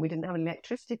hurricane, we didn't have any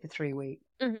electricity for 3 weeks.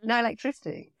 No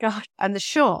electricity. God. And the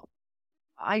shop,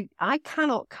 I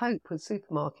cannot cope with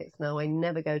supermarkets now. I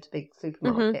never go to big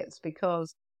supermarkets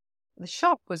because the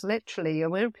shop was literally,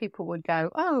 when people would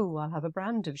go, oh, I'll have a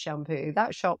brand of shampoo.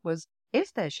 That shop was,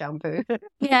 is there shampoo?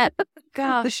 Yeah.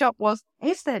 God. The shop was,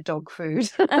 is there dog food?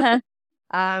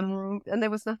 And there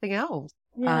was nothing else.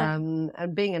 Yeah.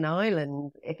 And being an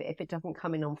island, if it doesn't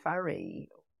come in on ferry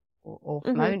or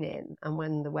flown in, and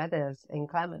when the weather's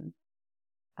inclement,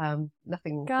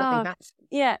 nothing happens.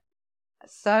 Yeah.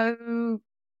 So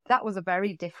that was a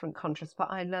very different contrast, but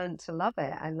I learned to love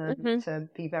it. I learned to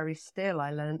be very still.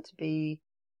 I learned to be,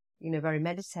 very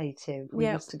meditative. We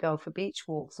used to go for beach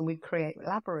walks and we'd create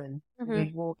labyrinths.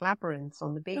 We'd walk labyrinths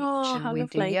on the beach, and we'd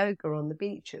do yoga on the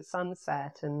beach at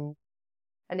sunset. And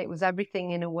it was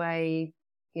everything in a way,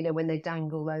 when they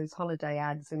dangle those holiday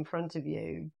ads in front of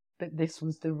you, but this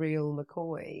was the real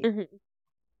McCoy.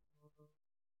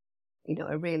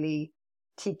 A really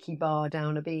tiki bar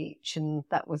down a beach, and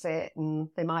that was it. And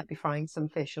they might be frying some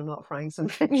fish or not frying some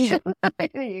fish.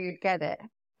 You'd get it.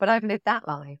 But I've lived that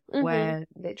life where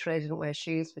literally I didn't wear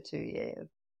shoes for 2 years.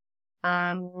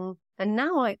 And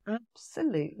now I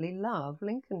absolutely love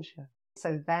Lincolnshire.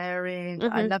 So varied.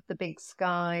 I love the big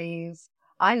skies.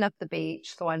 I love the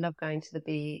beach, so I love going to the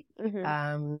beach.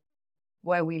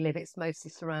 Where we live, it's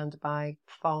mostly surrounded by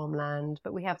farmland,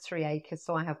 but we have 3 acres,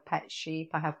 so I have pet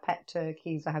sheep, I have pet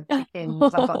turkeys, I have chickens,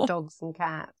 I've got dogs and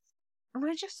cats, and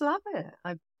I just love it.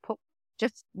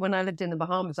 When I lived in the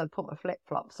Bahamas, I'd put my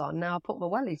flip-flops on. Now I put my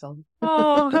wellies on.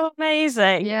 Oh,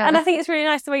 amazing. Yeah. And I think it's really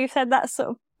nice the way you've said that's sort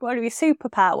of one of your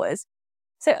superpowers.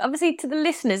 So obviously to the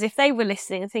listeners, if they were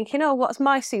listening and thinking, oh, what's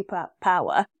my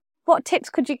superpower? What tips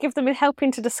could you give them in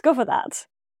helping to discover that?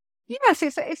 Yes,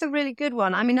 it's a really good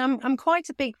one. I mean, I'm quite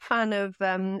a big fan of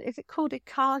is it called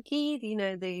Ikigai? You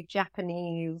know, the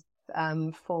Japanese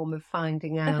form of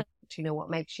finding out, what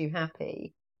makes you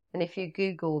happy. And if you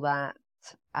Google that,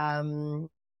 you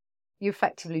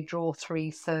effectively draw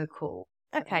 3 circles.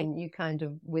 Okay. And you kind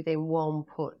of within one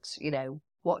put,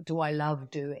 what do I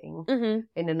love doing? Mm-hmm.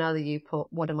 In another, you put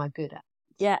what am I good at?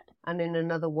 Yeah. And in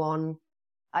another one,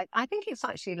 I think it's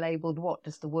actually labeled what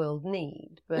does the world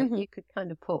need? But you could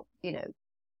kind of put,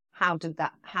 how does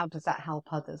that help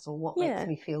others, or what makes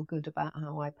me feel good about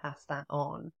how I pass that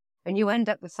on? And you end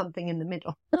up with something in the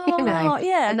middle, Oh,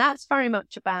 yeah. And that's very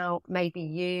much about maybe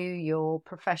you, your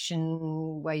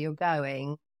profession, where you're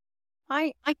going.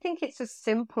 I think it's as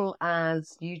simple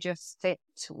as you just sit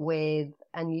with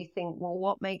and you think, well,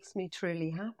 what makes me truly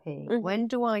happy? Mm-hmm. When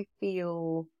do I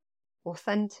feel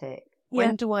authentic? Yeah.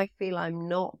 When do I feel I'm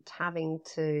not having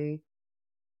to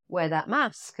wear that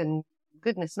mask? And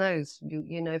goodness knows,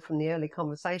 you know from the early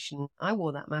conversation, I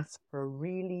wore that mask for a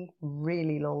really,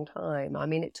 really long time. I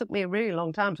mean, it took me a really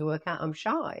long time to work out I'm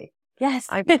shy. Yes.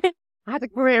 I had a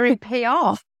career in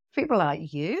PR. People are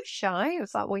like, you shy? I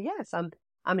was like, well, yes, I'm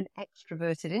an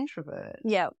extroverted introvert.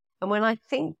 Yeah. And when I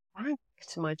think back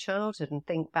to my childhood and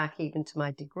think back even to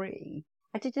my degree,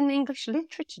 I did an English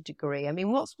literature degree. I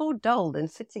mean, what's more dull than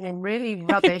sitting in really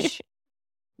rubbish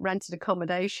rented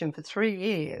accommodation for 3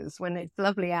 years when it's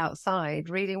lovely outside,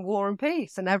 reading War and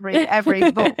Peace and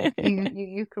every book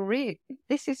you can read.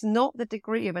 This is not the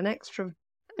degree of an extrovert.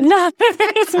 No,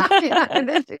 it's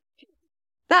not.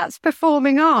 That's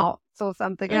performing arts or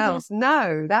something else.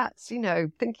 No, that's,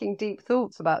 thinking deep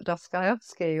thoughts about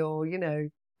Dostoevsky or,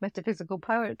 metaphysical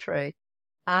poetry.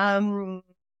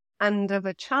 And of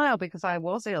a child, because I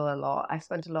was ill a lot, I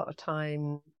spent a lot of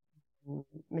time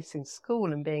missing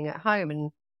school and being at home. And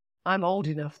I'm old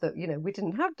enough that, we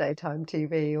didn't have daytime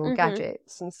TV or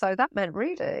gadgets. And so that meant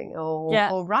reading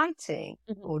or writing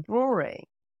or drawing.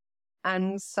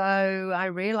 And so I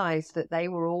realized that they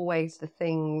were always the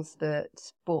things that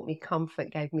brought me comfort,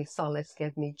 gave me solace,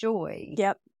 gave me joy.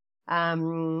 Yep.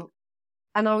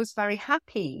 And I was very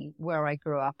happy where I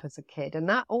grew up as a kid. And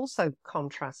that also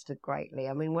contrasted greatly.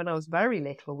 I mean, when I was very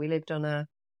little, we lived on a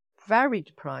very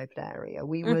deprived area.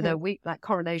 We were like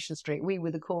Coronation Street, we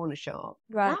were the corner shop.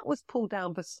 Right. That was pulled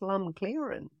down for slum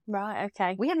clearance. Right,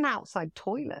 okay. We had an outside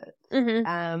toilet.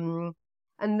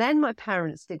 And then my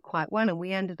parents did quite well and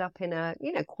we ended up in a,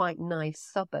 quite nice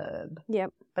suburb.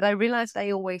 Yep. But I realised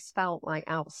they always felt like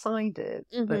outsiders.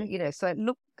 But, so it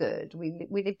looked good. We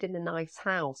lived in a nice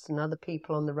house and other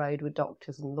people on the road were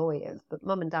doctors and lawyers. But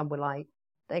mum and dad were like,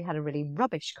 they had a really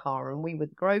rubbish car and we were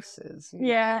the grocers.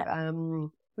 Yeah.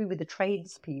 We were the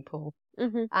tradespeople.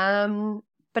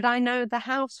 But I know the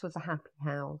house was a happy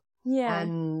house. Yeah.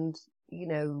 And,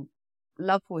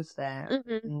 love was there.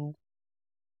 And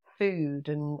food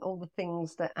and all the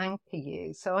things that anchor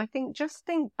you. So I think just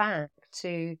think back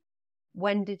to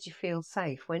when did you feel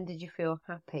safe? When did you feel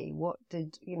happy? What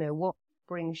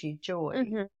brings you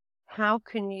joy? How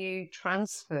can you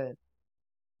transfer?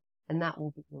 And that will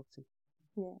be your secret.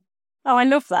 Yeah. Oh, I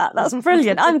love that. That's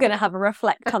brilliant. I'm going to have a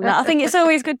reflect on that. I think it's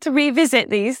always good to revisit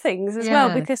these things as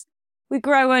well because we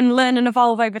grow and learn and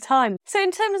evolve over time. So in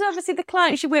terms of obviously the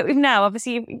clients you work with now,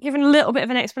 obviously you've given a little bit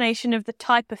of an explanation of the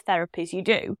type of therapies you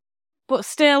do. But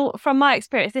still, from my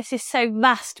experience, this is so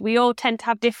vast. We all tend to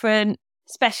have different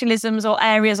specialisms or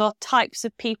areas or types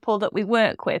of people that we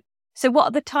work with. So what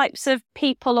are the types of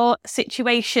people or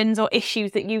situations or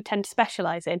issues that you tend to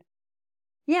specialise in?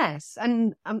 Yes.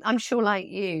 And I'm sure like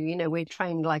you, we're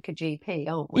trained like a GP,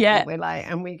 aren't we? Yeah. We're like,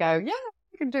 and we go,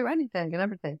 we can do anything and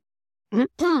everything.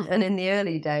 And in the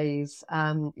early days,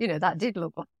 that did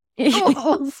look like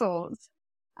all sorts.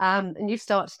 And you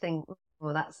start to think,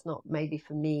 well, that's not maybe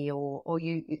for me, or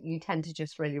you tend to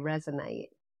just really resonate.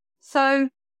 So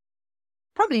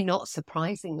probably not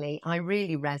surprisingly, I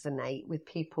really resonate with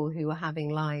people who are having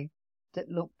lives that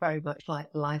look very much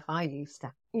like the life I used to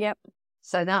have. Yep.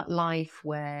 So that life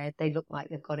where they look like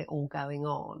they've got it all going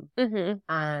on.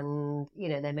 And,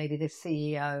 they may be the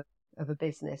CEO of a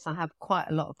business. I have quite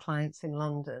a lot of clients in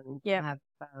London. Yeah. I have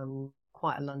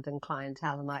quite a London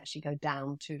clientele and I actually go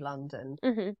down to London.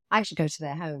 I actually go to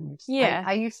their homes. Yeah.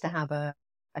 I used to have a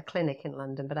clinic in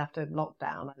London, but after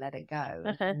lockdown, I let it go.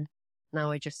 And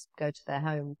now I just go to their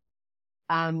home.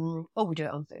 Or we do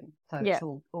it on Zoom. So it's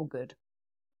all good.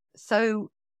 So,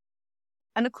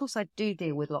 and of course I do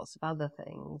deal with lots of other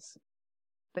things,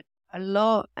 but a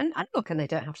lot, and look, and they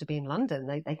don't have to be in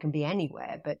London. They can be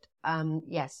anywhere. But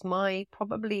yes, my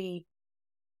probably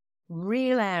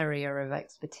real area of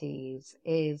expertise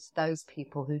is those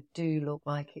people who do look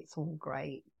like it's all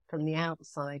great. From the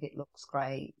outside, it looks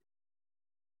great.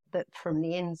 that from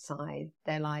the inside,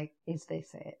 they're like, is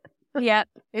this it? Yeah.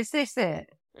 Is this it?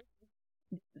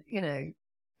 You know,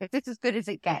 is this as good as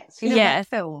it gets? You know Yeah. that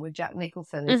film with Jack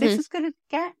Nicholson? Is this as good as it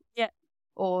gets? Yeah.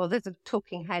 Or there's a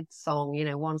Talking Heads song, you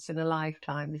know, once in a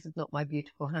lifetime. This is not my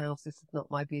beautiful house. This is not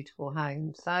my beautiful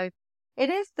home. So it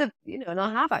is you know, and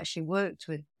I have actually worked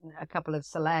with a couple of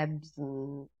celebs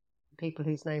and people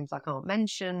whose names I can't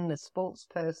mention, a sports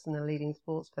person, a leading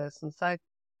sports person. So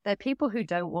they're people who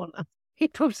don't want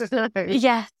people to know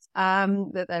Yes.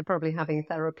 that they're probably having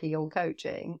therapy or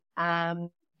coaching.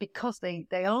 Because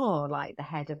they are like the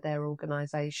head of their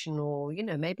organization, or, you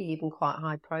know, maybe even quite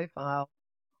high profile.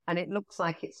 And it looks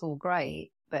like it's all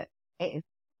great, but it is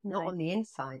not on the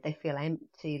inside. They feel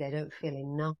empty. They don't feel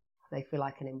enough. They feel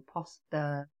like an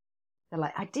imposter. They're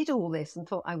like, I did all this and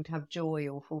thought I would have joy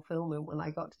or fulfillment when I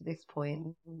got to this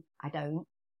point. I don't.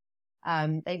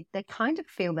 They kind of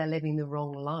feel they're living the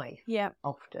wrong life. Yeah.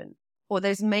 Often. Or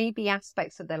there's maybe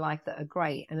aspects of their life that are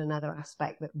great and another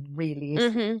aspect that really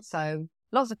isn't. So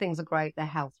lots of things are great. Their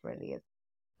health really is.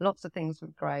 Lots of things are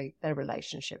great. Their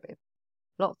relationship is.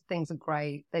 Lots of things are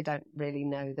great. They don't really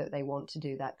know that they want to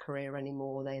do that career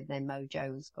anymore. Their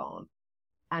mojo's gone.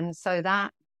 And so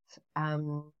that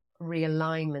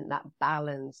realignment, that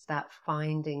balance, that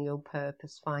finding your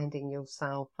purpose, finding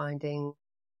yourself, finding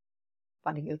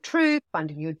your truth,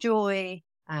 finding your joy.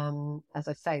 As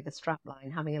I say, the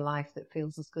strapline, having a life that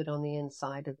feels as good on the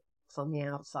inside as on the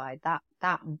outside.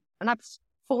 And I've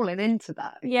fallen into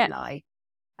that, if you like.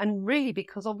 And really,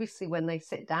 because obviously when they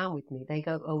sit down with me, they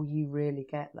go, oh, you really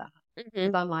get that.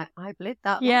 And I'm like, I've lived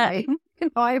that life.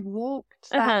 I've walked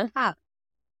that path.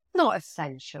 Not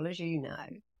essential, as you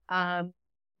know.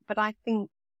 But I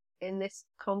think in this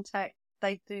context,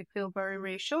 they do feel very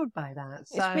reassured by that.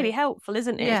 So, it's really helpful,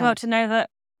 isn't it, as well, to know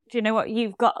that, do you know what,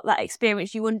 you've got that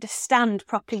experience, you understand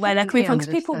properly where they're coming from.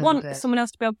 Because people want someone else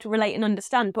to be able to relate and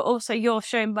understand, but also you're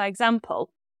showing by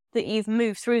example that you've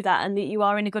moved through that and that you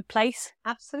are in a good place.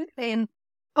 Absolutely. And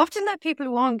often they're people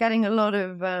who aren't getting a lot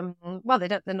of,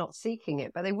 they're not seeking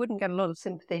it, but they wouldn't get a lot of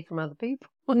sympathy from other people.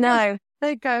 No.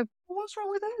 They go, what's wrong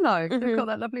with their life? They've got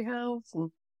that lovely house.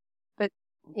 But,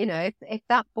 you know, if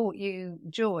that brought you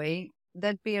joy,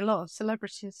 there'd be a lot of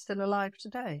celebrities still alive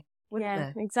today, wouldn't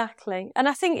there? Yeah, exactly. And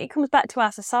I think it comes back to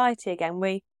our society again.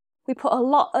 We put a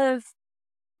lot of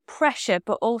pressure,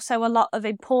 but also a lot of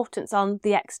importance on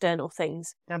the external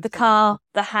things. Absolutely. The car,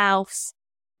 the house,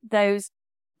 those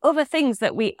other things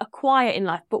that we acquire in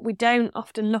life, but we don't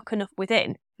often look enough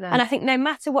within. No. And I think no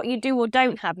matter what you do or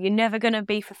don't have, you're never going to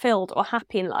be fulfilled or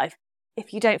happy in life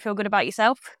if you don't feel good about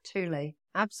yourself. Truly.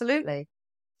 Absolutely.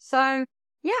 So,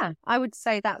 yeah, I would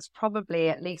say that's probably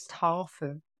at least half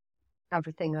of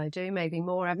everything I do, maybe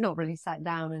more. I've not really sat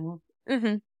down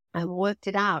and worked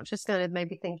it out, just kind of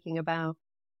maybe thinking about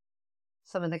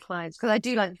some of the clients, because I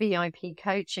do like VIP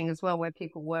coaching as well, where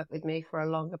people work with me for a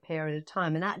longer period of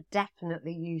time. And that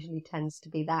definitely usually tends to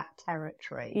be that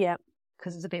territory. Yeah.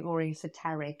 Because it's a bit more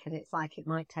esoteric and it's like it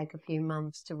might take a few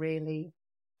months to really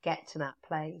get to that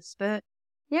place. But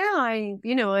yeah,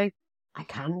 I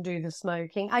can do the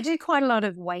smoking. I do quite a lot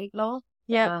of weight loss.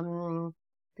 Yeah.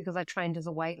 Because I trained as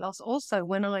a weight loss. Also,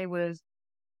 when I was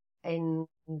in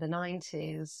the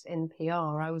 90s in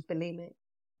PR, I was bulimic.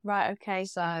 Right, okay.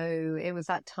 So it was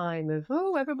that time of,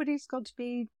 everybody's got to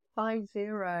be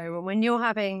 5-0. And when you're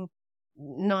having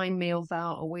 9 meals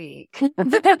out a week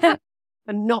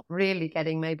and not really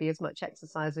getting maybe as much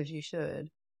exercise as you should,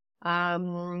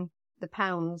 the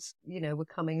pounds, were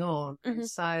coming on.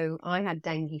 So I had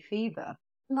dengue fever,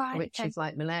 which is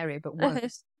like malaria, but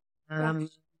worse.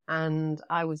 And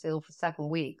I was ill for 7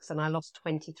 weeks and I lost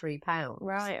 23 pounds.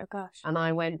 Right, oh gosh. And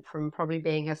I went from probably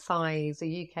being a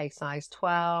UK size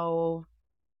 12,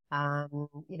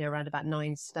 around about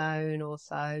 9 stone or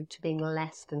so, to being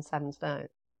less than 7 stone.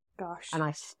 Gosh. And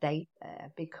I stayed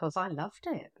there because I loved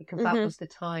it, because that was the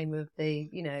time of the,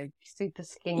 super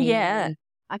skinny. Yeah.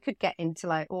 I could get into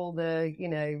like all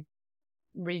the,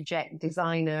 reject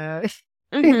designer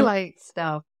like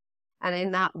stuff. And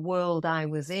in that world I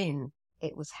was in,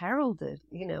 it was heralded,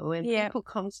 and people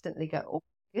constantly go, oh,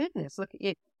 goodness, look at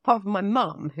you. Apart from my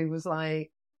mum, who was like,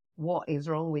 what is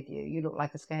wrong with you? You look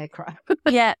like a scarecrow.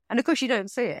 Yeah. And of course you don't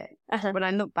see it. When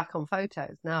I look back on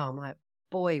photos now, I'm like,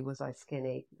 boy, was I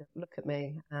skinny. Look at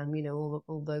me.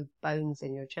 All those bones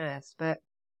in your chest.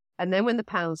 And then when the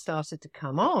pounds started to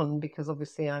come on, because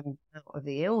obviously I'm out of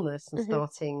the illness and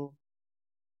starting,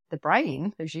 the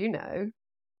brain, as you know,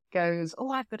 goes, oh,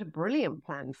 I've got a brilliant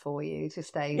plan for you to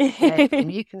stay slim.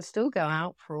 You can still go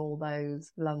out for all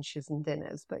those lunches and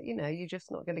dinners, but you're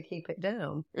just not going to keep it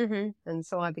down. And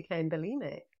so I became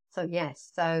bulimic. So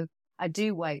yes, so I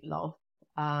do weight loss.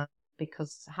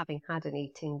 because having had an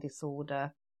eating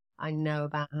disorder, I know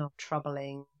about how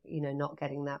troubling, not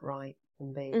getting that right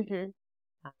can be.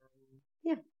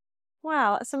 Yeah.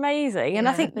 Wow, that's amazing. And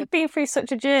I think you've been through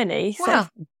such a journey. So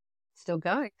still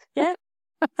going. Yeah.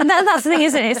 And that's the thing,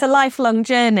 isn't it? It's a lifelong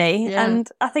journey. Yeah. And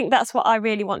I think that's what I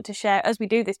really want to share as we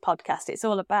do this podcast. It's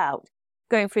all about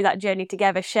going through that journey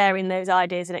together, sharing those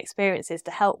ideas and experiences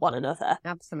to help one another.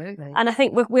 Absolutely. And I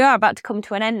think we are about to come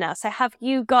to an end now. So have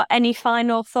you got any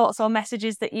final thoughts or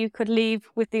messages that you could leave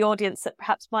with the audience that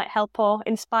perhaps might help or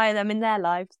inspire them in their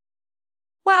lives?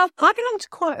 Well, I belong to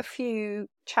quite a few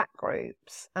chat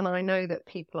groups, and I know that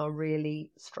people are really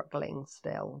struggling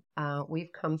still.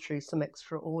 We've come through some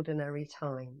extraordinary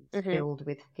times filled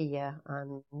with fear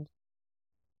and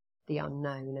the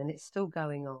unknown, and it's still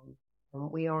going on. And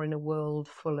we are in a world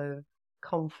full of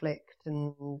conflict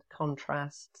and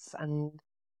contrasts, and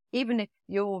even if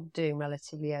you're doing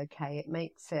relatively okay, it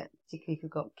makes it, particularly if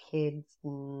you've got kids,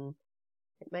 and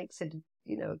it makes it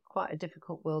quite a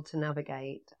difficult world to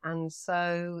navigate. And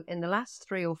so in the last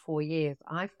 3 or 4 years,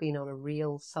 I've been on a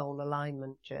real soul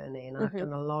alignment journey, and I've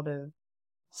done a lot of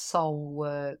soul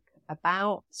work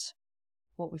about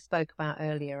what we spoke about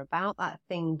earlier, about that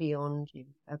thing beyond you,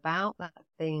 about that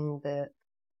thing that,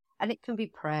 and it can be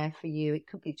prayer for you, it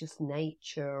could be just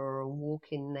nature or a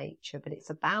walk in nature, but it's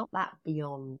about that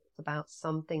beyond, it's about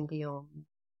something beyond.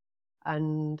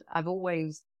 And I've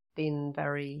always been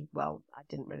I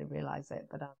didn't really realize it,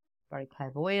 but I'm very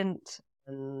clairvoyant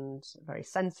and very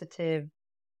sensitive,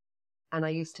 and I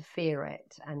used to fear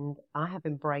it, and I have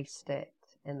embraced it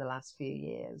in the last few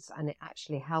years, and it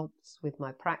actually helps with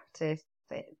my practice.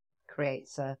 It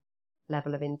creates a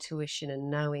level of intuition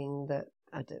and knowing that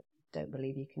I don't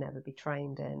believe you can ever be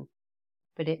trained in,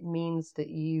 but it means that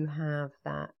you have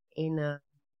that inner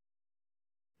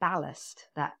ballast,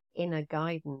 that inner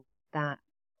guidance, that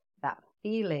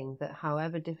feeling that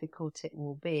however difficult it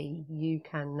will be, you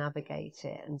can navigate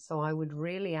it. And so I would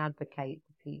really advocate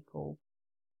for people,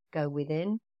 go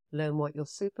within, learn what your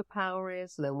superpower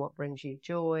is, learn what brings you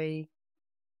joy,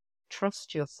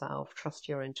 trust yourself, trust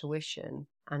your intuition,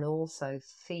 and also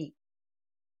seek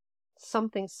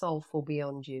something soulful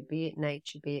beyond you, be it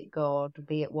nature, be it God,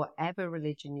 be it whatever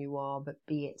religion you are, but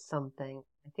be it something.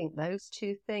 I think those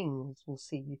two things will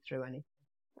see you through anything.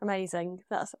 Amazing.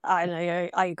 I know,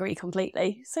 I agree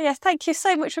completely. So yes, thank you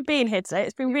so much for being here today.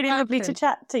 It's been really lovely to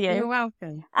chat to you. You're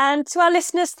welcome. And to our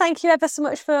listeners, thank you ever so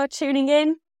much for tuning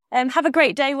in. Have a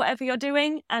great day, whatever you're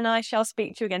doing, and I shall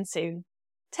speak to you again soon.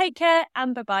 Take care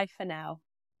and bye-bye for now.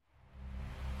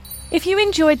 If you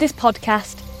enjoyed this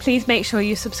podcast, please make sure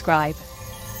you subscribe.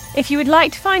 If you would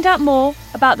like to find out more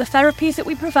about the therapies that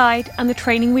we provide and the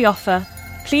training we offer,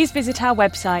 please visit our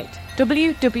website,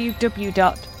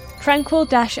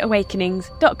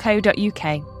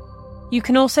 www.tranquil-awakenings.co.uk. You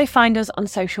can also find us on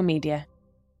social media.